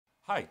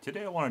Hi,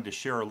 today I wanted to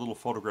share a little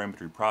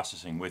photogrammetry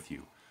processing with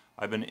you.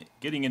 I've been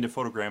getting into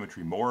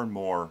photogrammetry more and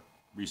more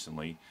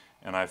recently,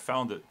 and I've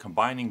found that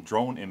combining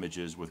drone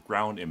images with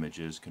ground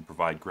images can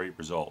provide great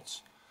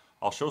results.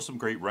 I'll show some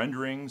great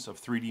renderings of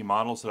 3D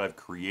models that I've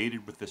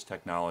created with this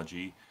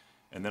technology,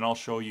 and then I'll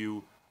show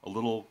you a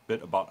little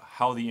bit about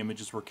how the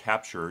images were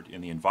captured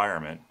in the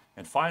environment,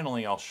 and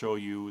finally I'll show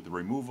you the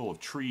removal of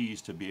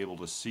trees to be able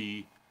to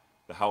see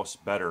the house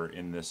better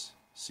in this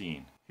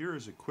scene. Here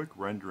is a quick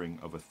rendering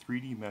of a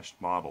 3D meshed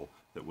model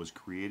that was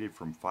created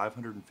from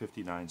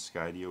 559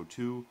 Skydio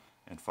 2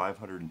 and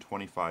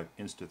 525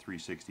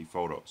 Insta360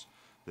 photos.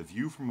 The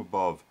view from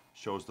above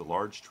shows the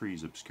large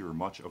trees obscure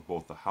much of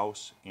both the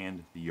house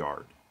and the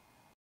yard.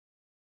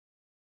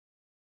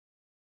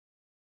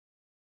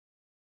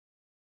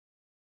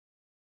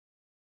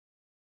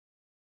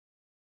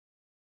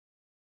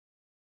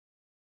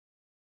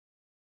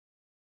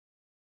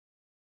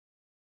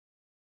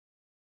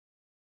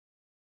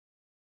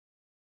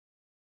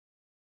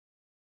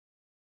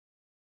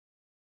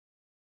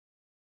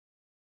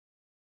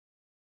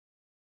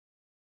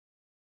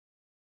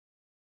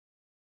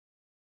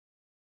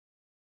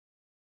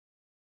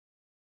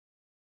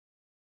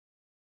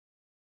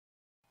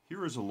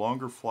 Here is a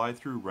longer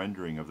fly-through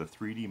rendering of the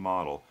 3D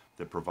model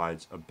that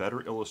provides a better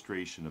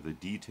illustration of the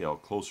detail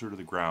closer to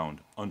the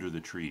ground under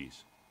the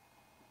trees.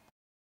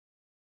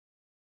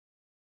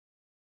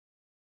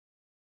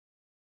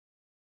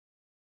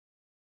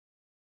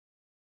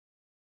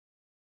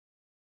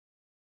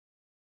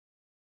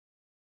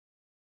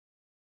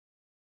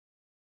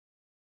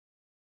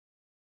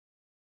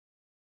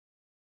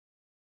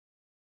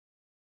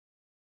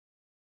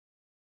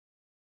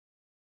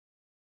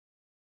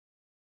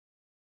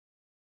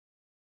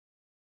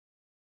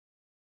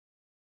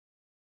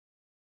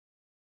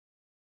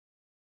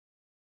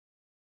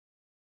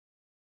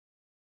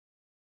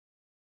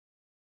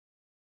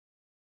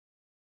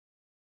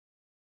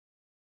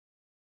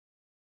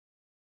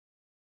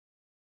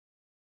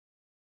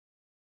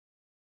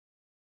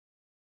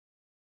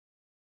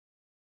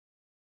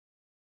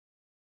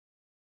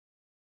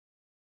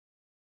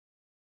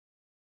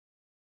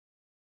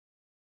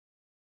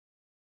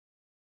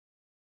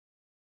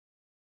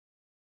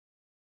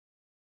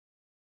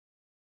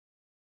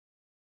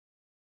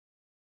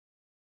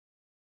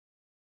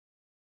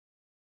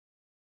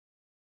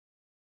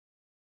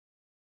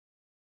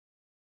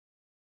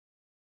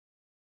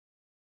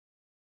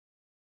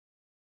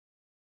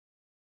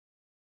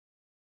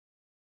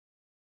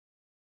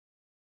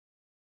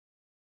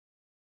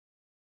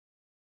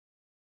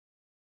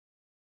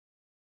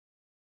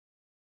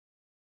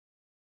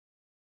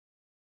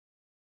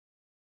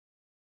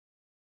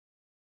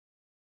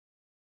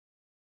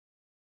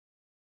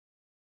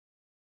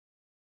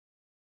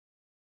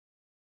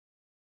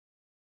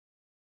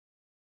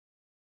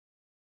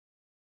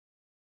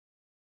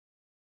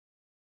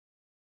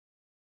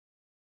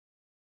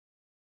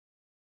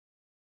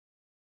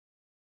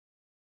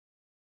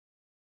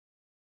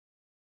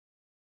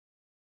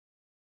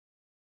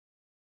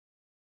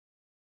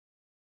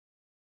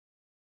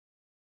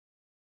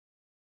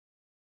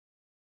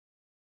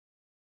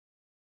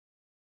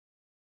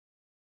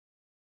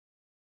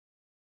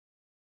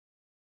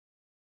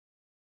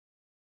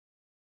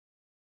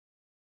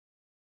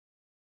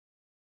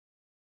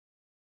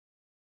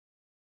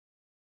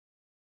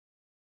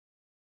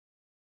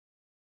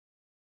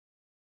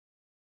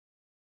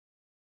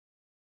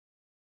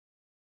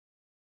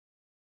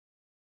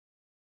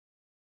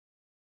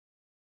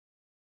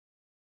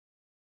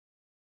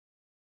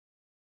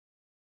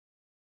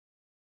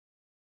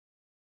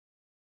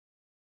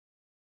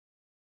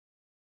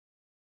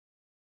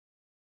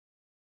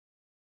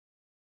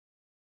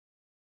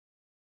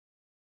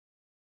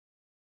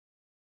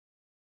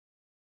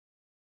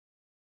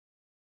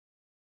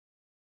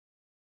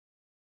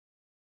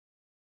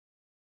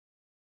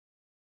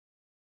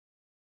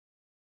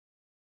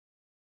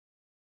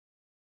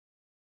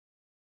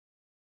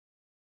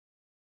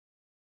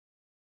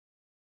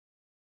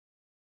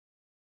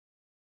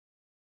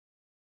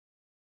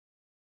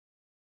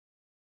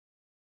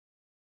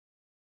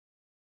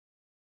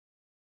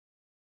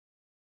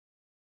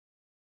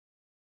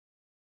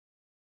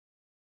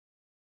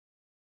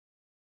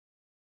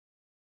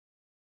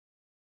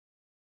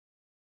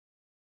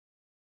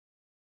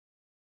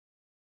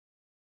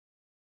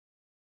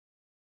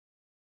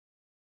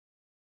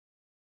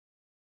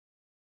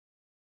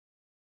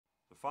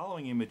 The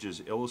following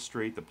images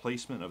illustrate the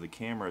placement of the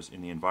cameras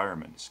in the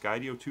environment.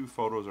 Skydio 2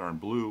 photos are in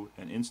blue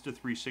and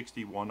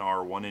Insta360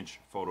 1R 1-inch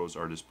photos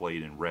are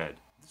displayed in red.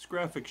 This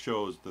graphic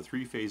shows the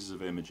three phases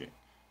of imaging.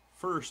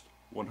 First,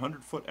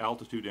 100-foot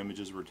altitude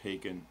images were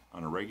taken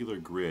on a regular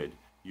grid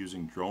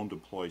using drone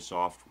deploy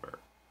software.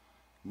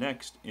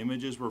 Next,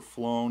 images were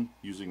flown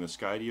using the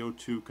Skydio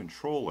 2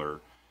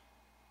 controller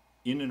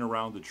in and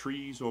around the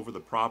trees over the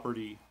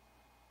property.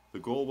 The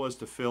goal was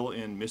to fill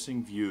in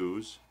missing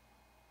views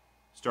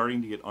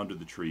starting to get under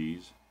the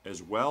trees,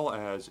 as well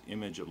as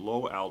image at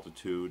low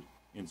altitude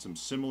in some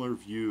similar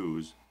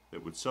views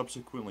that would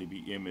subsequently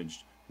be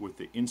imaged with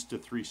the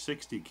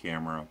Insta360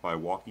 camera by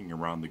walking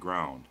around the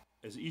ground.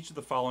 As each of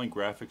the following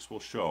graphics will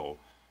show,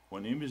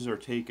 when images are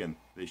taken,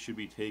 they should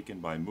be taken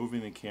by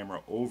moving the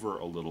camera over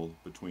a little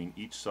between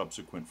each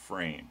subsequent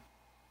frame.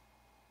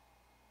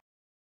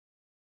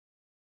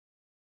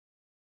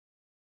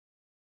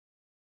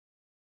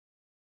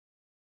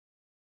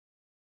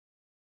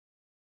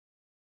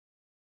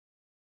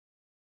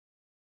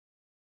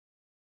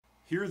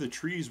 Here the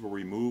trees were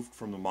removed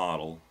from the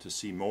model to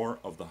see more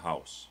of the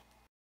house.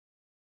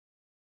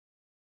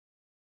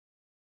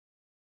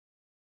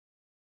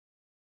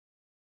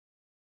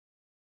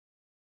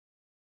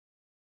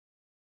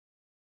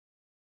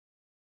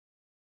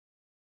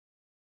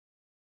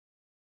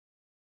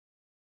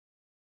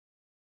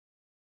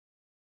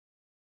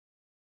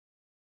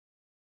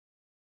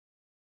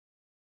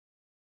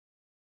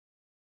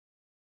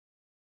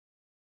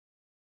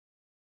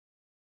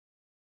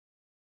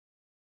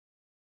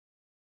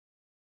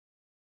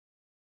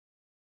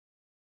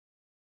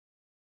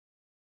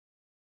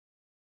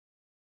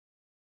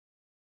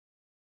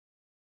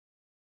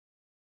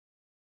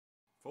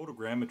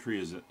 Photogrammetry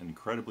is an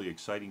incredibly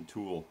exciting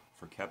tool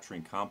for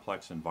capturing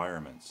complex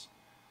environments.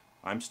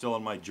 I'm still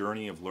on my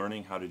journey of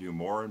learning how to do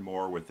more and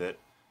more with it.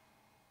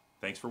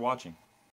 Thanks for watching.